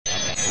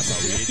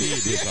thought we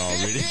did this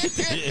already.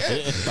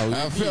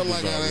 I felt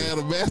like I had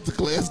a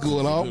masterclass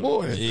going all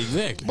morning.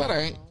 Exactly. But I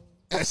ain't.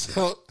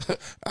 So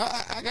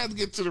I got to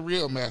get to the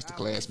real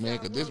masterclass, man,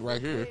 because this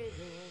right here,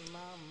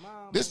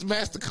 this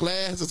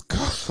masterclass is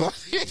called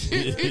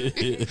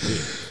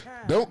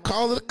Don't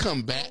Call It a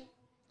Comeback.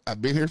 I've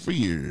been here for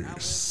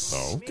years.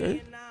 Oh,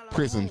 okay.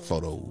 Prison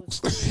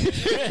photos.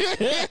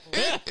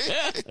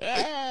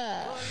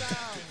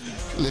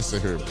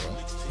 Listen here, bro.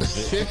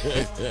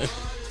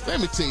 Let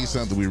me tell you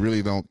something we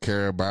really don't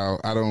care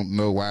about. I don't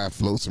know why it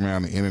floats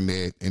around the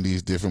internet and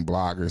these different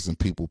bloggers and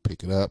people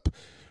pick it up.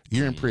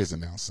 You're in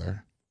prison now,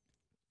 sir.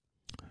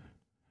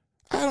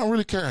 I don't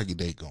really care how your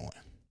day going.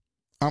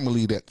 I'm going to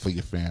leave that for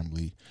your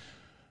family.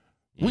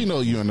 We know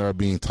you and her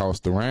being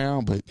tossed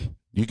around, but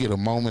you get a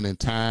moment in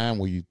time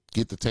where you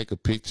get to take a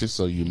picture,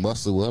 so you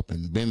muscle up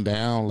and bend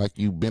down like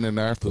you've been in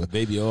there for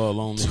baby all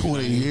on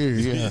 20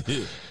 years. Yeah.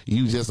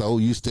 You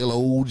still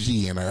OG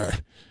in her.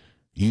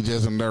 You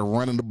just in there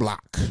running the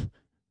block.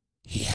 Yeah.